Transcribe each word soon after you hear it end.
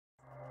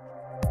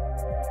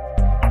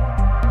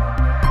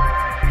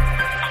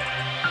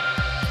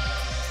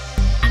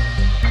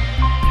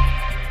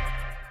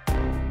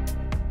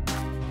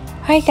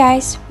Hi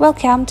guys,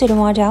 welcome to the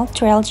Model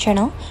Trail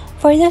channel.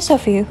 For those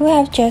of you who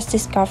have just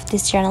discovered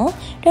this channel,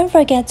 don't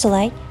forget to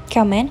like,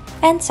 comment,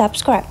 and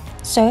subscribe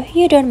so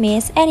you don't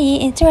miss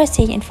any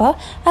interesting info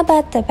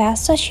about the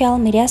best social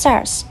media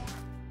stars.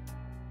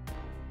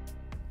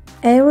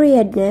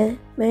 Ariadna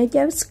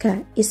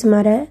Majewska is a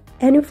model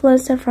and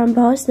influencer from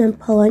Boston,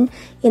 Poland,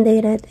 in the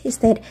United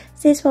States.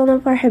 She is well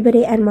known for her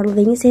beauty and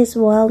modeling. She is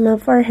well known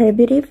for her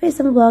beauty,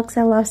 fashion blogs,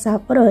 and lifestyle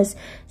photos.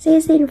 She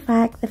is in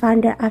fact the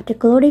founder of the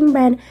clothing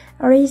brand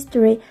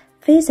Ariadna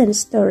Fashion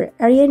Store.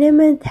 Ariadna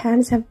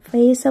maintains a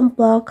fashion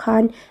blog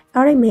called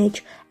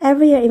Image.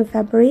 Every year in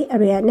February,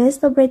 Ariadna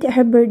celebrated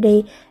her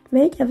birthday.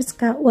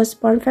 Majewska was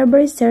born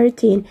February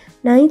 13,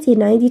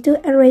 1992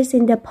 and raised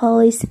in the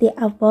Polish city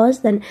of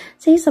Boston.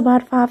 She is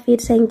about 5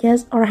 feet 6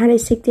 inches or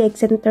 168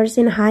 centimeters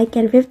in height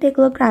and 50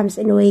 kilograms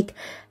in weight.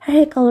 Her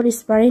hair color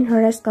is brown,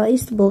 her hair color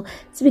is blue.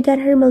 She began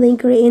her modeling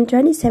career in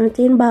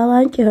 2017 by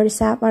launching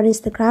herself on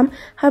Instagram.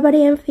 Her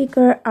body and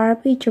figure are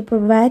picture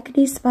perfect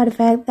despite the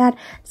fact that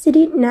she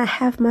did not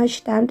have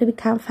much time to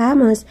become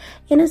famous.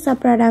 In a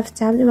separate of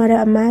time, the model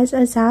amassed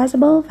a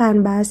sizable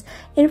fan base.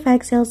 In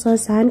fact, she also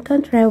signed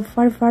contracts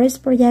for various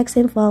projects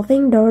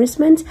involving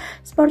endorsements,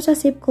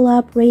 sponsorship,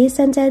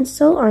 collaborations, and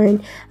so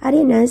on.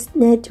 Ariadna's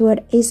net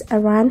worth is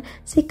around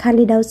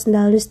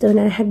 $600,000 to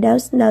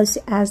 $900,000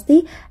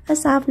 USD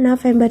as of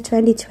November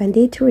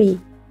 2023.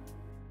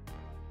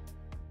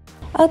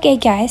 Okay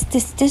guys,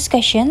 this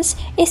discussion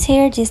is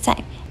here this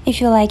time. If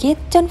you like it,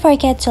 don't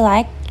forget to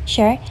like,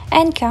 share,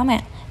 and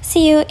comment.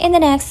 See you in the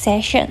next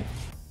session.